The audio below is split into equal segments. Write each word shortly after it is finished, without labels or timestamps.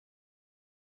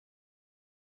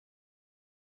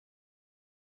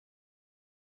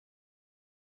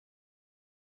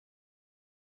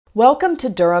Welcome to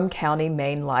Durham County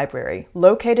Main Library,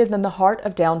 located in the heart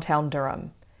of downtown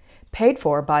Durham. Paid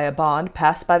for by a bond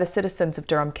passed by the citizens of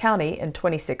Durham County in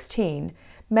 2016,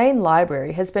 Main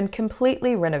Library has been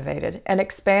completely renovated and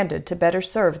expanded to better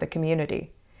serve the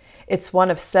community. It's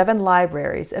one of 7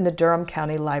 libraries in the Durham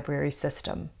County Library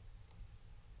system.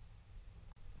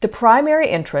 The primary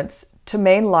entrance to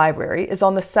Main Library is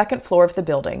on the 2nd floor of the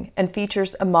building and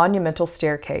features a monumental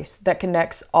staircase that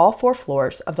connects all 4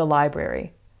 floors of the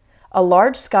library. A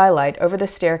large skylight over the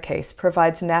staircase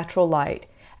provides natural light,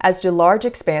 as do large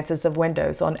expanses of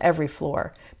windows on every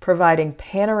floor, providing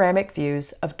panoramic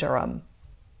views of Durham.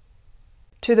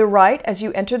 To the right as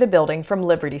you enter the building from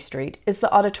Liberty Street is the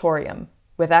auditorium,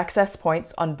 with access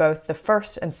points on both the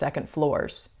 1st and 2nd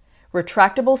floors.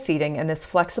 Retractable seating in this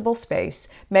flexible space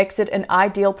makes it an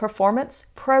ideal performance,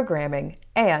 programming,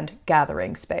 and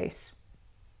gathering space.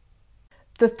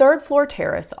 The 3rd floor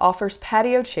terrace offers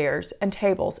patio chairs and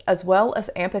tables as well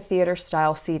as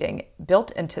amphitheater-style seating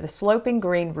built into the sloping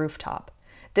green rooftop.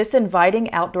 This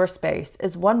inviting outdoor space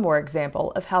is one more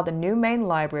example of how the new Main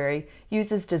Library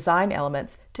uses design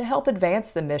elements to help advance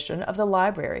the mission of the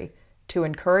library, to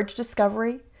encourage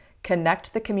discovery,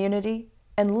 connect the community,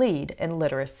 and lead in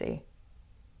literacy.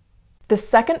 The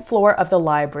 2nd floor of the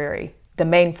library, the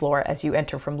main floor as you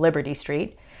enter from Liberty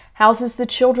Street, houses the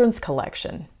children's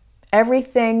collection.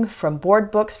 Everything from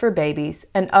board books for babies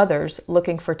and others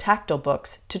looking for tactile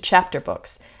books to chapter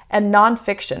books and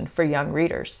nonfiction for young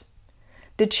readers.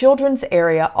 The children's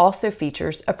area also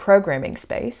features a programming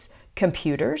space,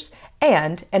 computers,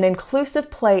 and an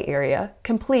inclusive play area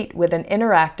complete with an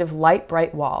interactive light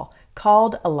bright wall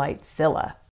called a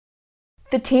Lightzilla.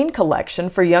 The teen collection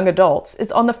for young adults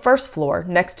is on the 1st floor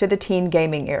next to the teen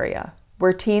gaming area,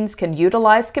 where teens can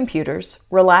utilize computers,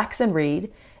 relax and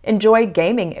read, enjoy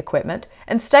gaming equipment,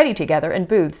 and study together in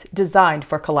booths designed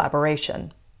for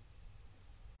collaboration.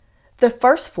 The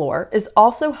 1st floor is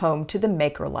also home to the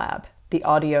Maker Lab, the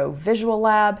Audio-Visual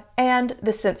Lab, and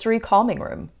the Sensory Calming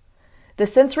Room. The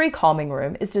Sensory Calming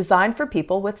Room is designed for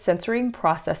people with sensory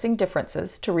processing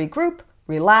differences to regroup,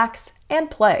 relax, and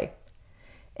play.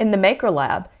 In the Maker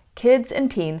Lab, kids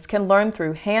and teens can learn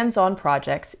through hands-on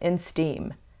projects in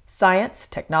STEAM: science,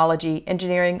 technology,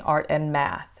 engineering, art, and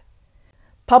math.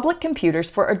 Public computers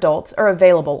for adults are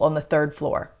available on the 3rd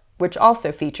floor, which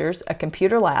also features a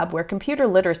computer lab where computer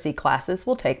literacy classes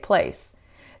will take place.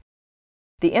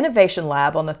 The Innovation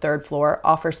Lab on the 3rd floor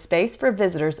offers space for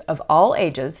visitors of all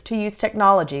ages to use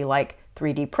technology like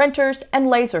 3D printers and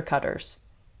laser cutters.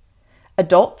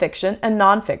 Adult fiction and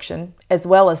nonfiction, as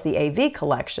well as the AV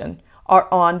collection, are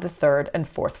on the 3rd and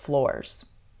 4th floors.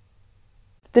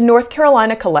 The North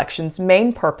Carolina Collection's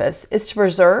main purpose is to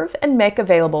preserve and make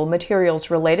available materials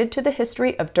related to the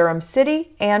history of Durham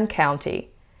City and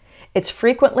County. It's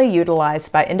frequently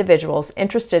utilized by individuals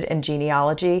interested in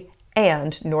genealogy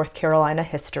and North Carolina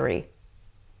history.